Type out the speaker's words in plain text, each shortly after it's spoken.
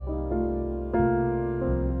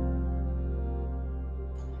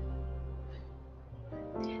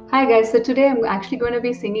Hi guys, so today I'm actually going to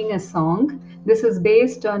be singing a song. This is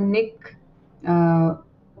based on Nick uh,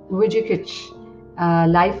 Vujicic,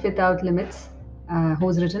 Life Without Limits,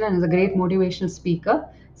 who's written and is a great motivational speaker.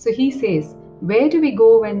 So he says, where do we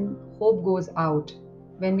go when hope goes out,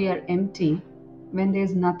 when we are empty, when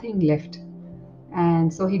there's nothing left?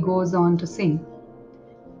 And so he goes on to sing.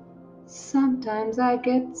 Sometimes I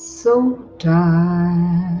get so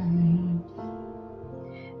tired,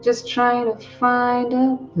 just trying to find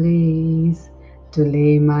a place to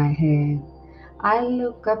lay my head. I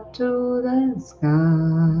look up to the sky.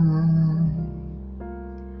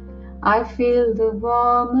 I feel the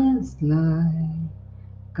warmest light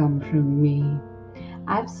come from me.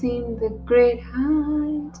 I've seen the great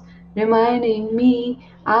heights, reminding me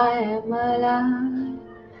I am alive.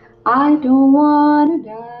 I don't want to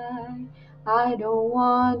die. I don't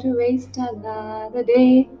want to waste another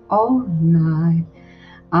day or night.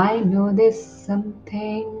 I know there's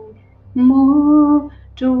something more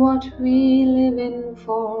to what we live in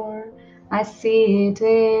for. I see it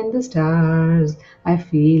in the stars, I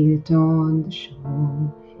feel it on the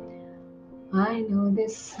shore. I know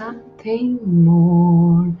there's something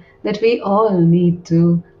more that we all need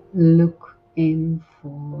to look in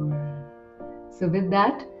for. So, with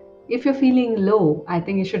that, if you're feeling low, I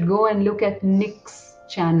think you should go and look at Nick's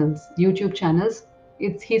channels, YouTube channels.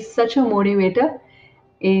 He's such a motivator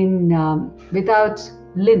in without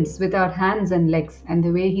limbs, without hands and legs, and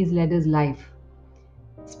the way he's led his life,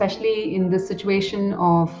 especially in the situation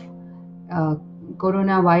of uh,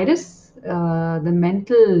 coronavirus. The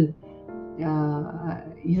mental,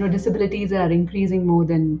 disabilities are increasing more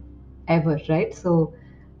than ever, right? So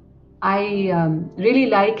I really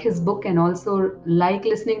like his book and also like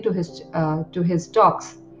listening to his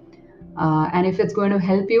talks. And if it's going to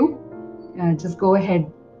help you, just go ahead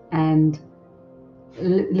and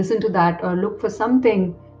listen to that or look for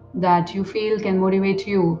something that you feel can motivate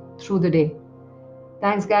you through the day.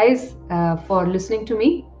 Thanks, guys, for listening to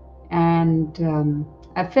me. And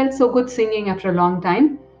I felt so good singing after a long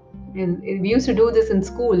time. We used to do this in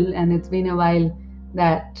school, and it's been a while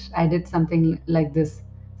that I did something like this.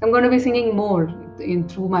 So I'm going to be singing more in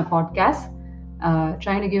through my podcast,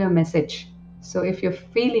 trying to give a message. So if you're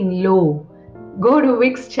feeling low, go to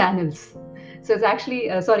Wix channels. So it's actually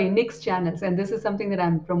sorry, Nick's channels, and this is something that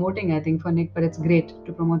I'm promoting, I think, for Nick. But it's great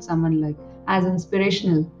to promote someone like as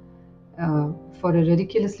inspirational for a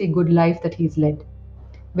ridiculously good life that he's led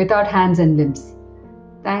without hands and limbs.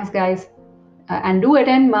 Thanks, guys. And do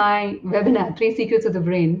attend my webinar, Three Secrets of the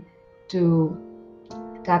Brain, to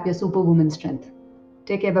tap your superwoman strength.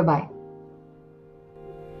 Take care. Bye bye.